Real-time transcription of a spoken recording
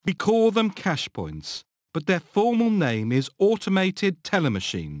We call them cash points, but their formal name is automated teller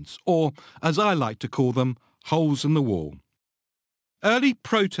machines, or, as I like to call them, holes in the wall. Early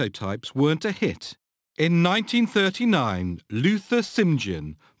prototypes weren't a hit. In 1939, Luther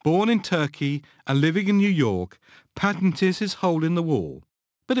Simjian, born in Turkey and living in New York, patented his hole in the wall,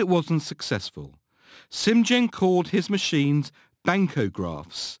 but it wasn't successful. Simjian called his machines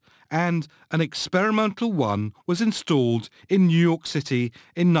bankographs, and an experimental one was installed in New York City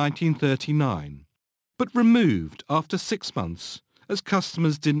in 1939, but removed after 6 months as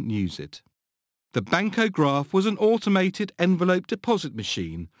customers didn't use it. The bankograph was an automated envelope deposit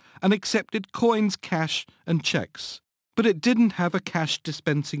machine and accepted coins, cash and checks, but it didn't have a cash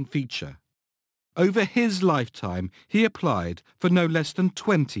dispensing feature. Over his lifetime, he applied for no less than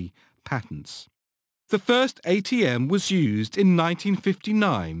 20 patents. The first ATM was used in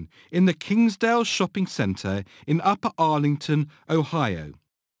 1959 in the Kingsdale Shopping Centre in Upper Arlington, Ohio.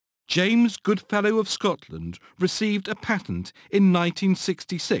 James Goodfellow of Scotland received a patent in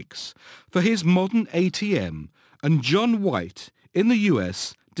 1966 for his modern ATM, and John White in the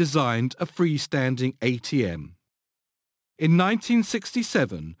US designed a freestanding ATM. In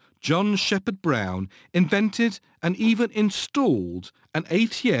 1967, John Shepherd Brown invented and even installed an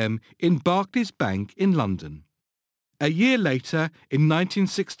ATM in Barclays Bank in London. A year later, in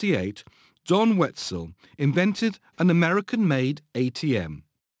 1968, Don Wetzel invented an American-made ATM.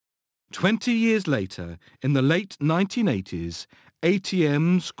 20 years later, in the late 1980s,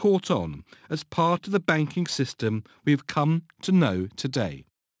 ATMs caught on as part of the banking system we've come to know today.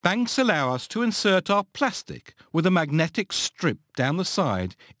 Banks allow us to insert our plastic with a magnetic strip down the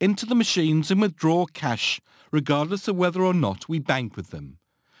side into the machines and withdraw cash, regardless of whether or not we bank with them.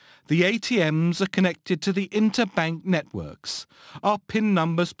 The ATMs are connected to the interbank networks. Our PIN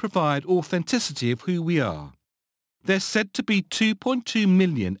numbers provide authenticity of who we are. There's said to be 2.2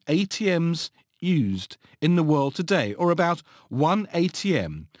 million ATMs used in the world today, or about one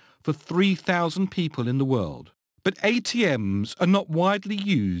ATM for 3,000 people in the world. But ATMs are not widely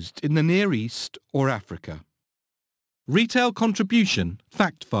used in the Near East or Africa. Retail contribution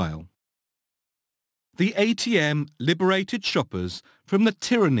fact file. The ATM liberated shoppers from the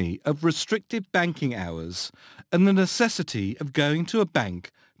tyranny of restrictive banking hours and the necessity of going to a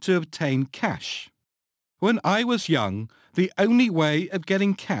bank to obtain cash. When I was young, the only way of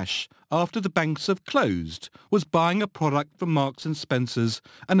getting cash after the banks have closed was buying a product from Marks & Spencer's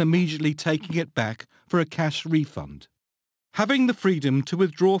and immediately taking it back for a cash refund. Having the freedom to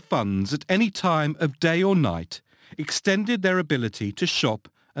withdraw funds at any time of day or night extended their ability to shop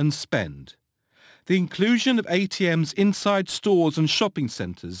and spend. The inclusion of ATMs inside stores and shopping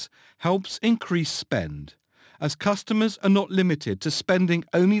centres helps increase spend, as customers are not limited to spending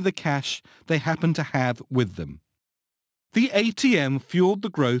only the cash they happen to have with them. The ATM fueled the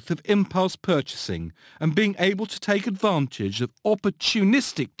growth of impulse purchasing and being able to take advantage of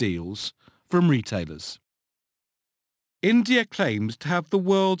opportunistic deals from retailers. India claims to have the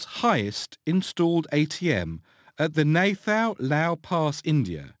world's highest installed ATM at the Nathau Lao Pass,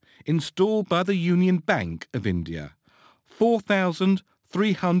 India, installed by the Union Bank of India,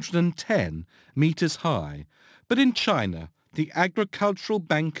 4,310 metres high. But in China, the Agricultural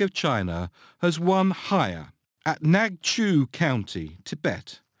Bank of China has one higher, at Nagchu County,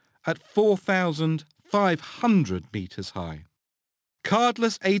 Tibet, at 4,500 metres high.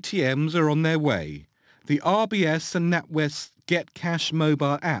 Cardless ATMs are on their way. The RBS and NatWest Get Cash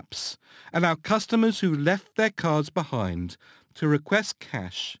mobile apps allow customers who left their cards behind to request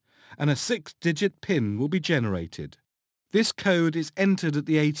cash, and a 6-digit PIN will be generated. This code is entered at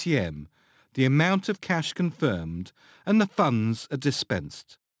the ATM, the amount of cash confirmed, and the funds are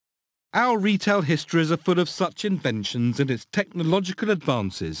dispensed. Our retail histories are full of such inventions and its technological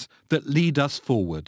advances that lead us forward.